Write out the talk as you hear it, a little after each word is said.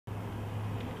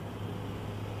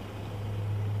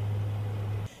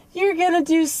You're gonna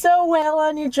do so well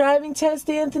on your driving test,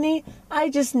 Anthony. I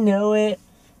just know it.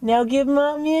 Now give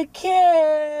Mommy a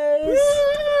kiss.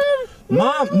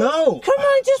 Mom, no! Come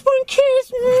on, just one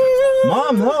kiss.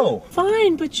 Mom, no!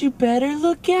 Fine, but you better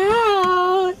look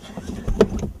out.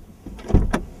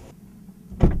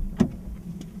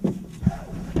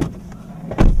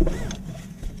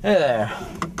 Hey there.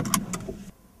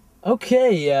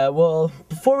 Okay, well,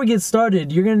 before we get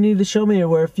started, you're gonna need to show me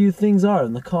where a few things are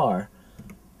in the car.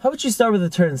 How about you start with the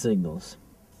turn signals?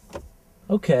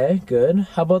 Okay, good.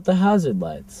 How about the hazard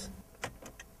lights?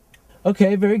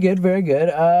 Okay, very good, very good.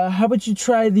 How about you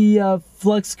try the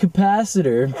flux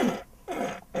capacitor?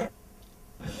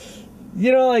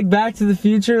 You know, like Back to the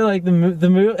Future, like the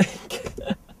movie.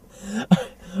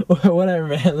 Whatever,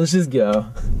 man. Let's just go.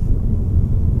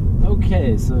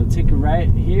 Okay, so take a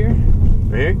right here.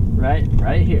 Here?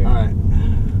 Right here. All right.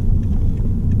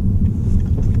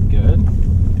 Good,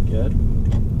 good.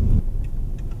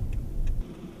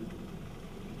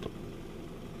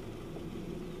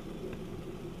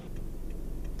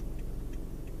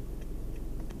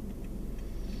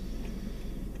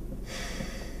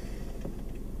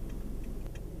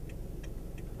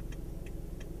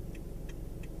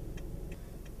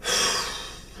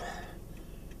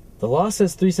 The law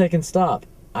says 3-second stop.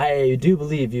 I do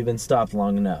believe you've been stopped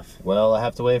long enough. Well, I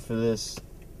have to wait for this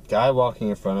guy walking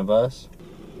in front of us.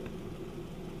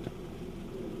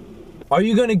 Are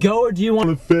you gonna go or do you want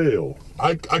to fail?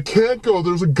 I can't go.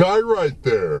 There's a guy right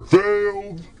there.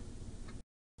 Failed.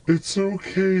 It's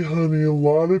okay, honey. A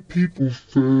lot of people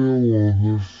fail on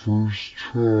their first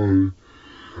try.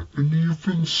 And you've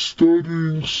been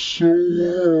studying so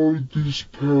hard this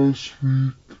past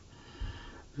week.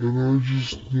 And I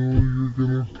just know you're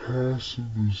gonna pass it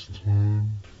this time.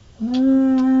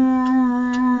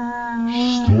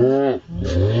 Stop.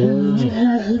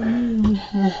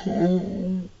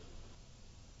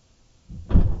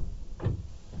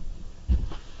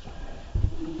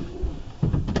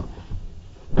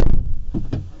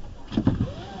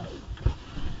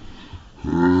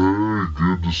 Hey,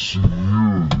 good to see you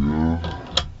again.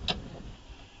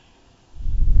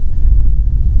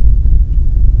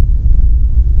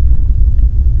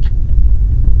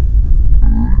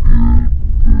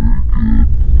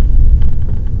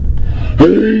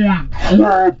 Holy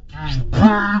crap, there's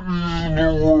babies in the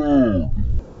road!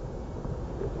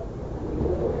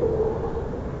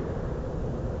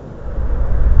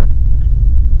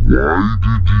 Why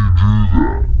did you do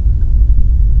that?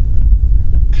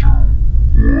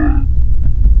 What?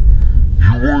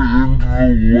 You went into the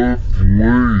left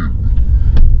lane.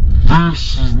 This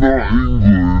is not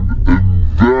England, and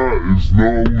that is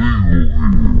not legal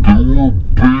here. There were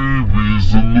babies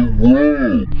in the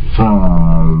road.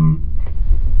 Fine.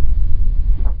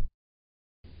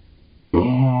 I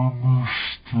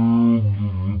understand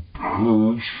that the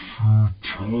past few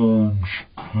times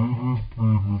could have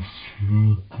been a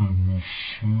fluke in the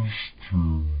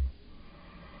system.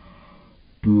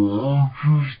 But I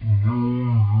just know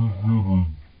you're gonna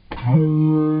go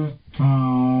out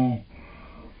there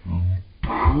and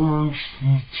pass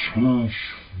the test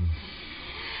with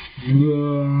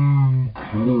flying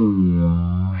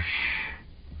colors.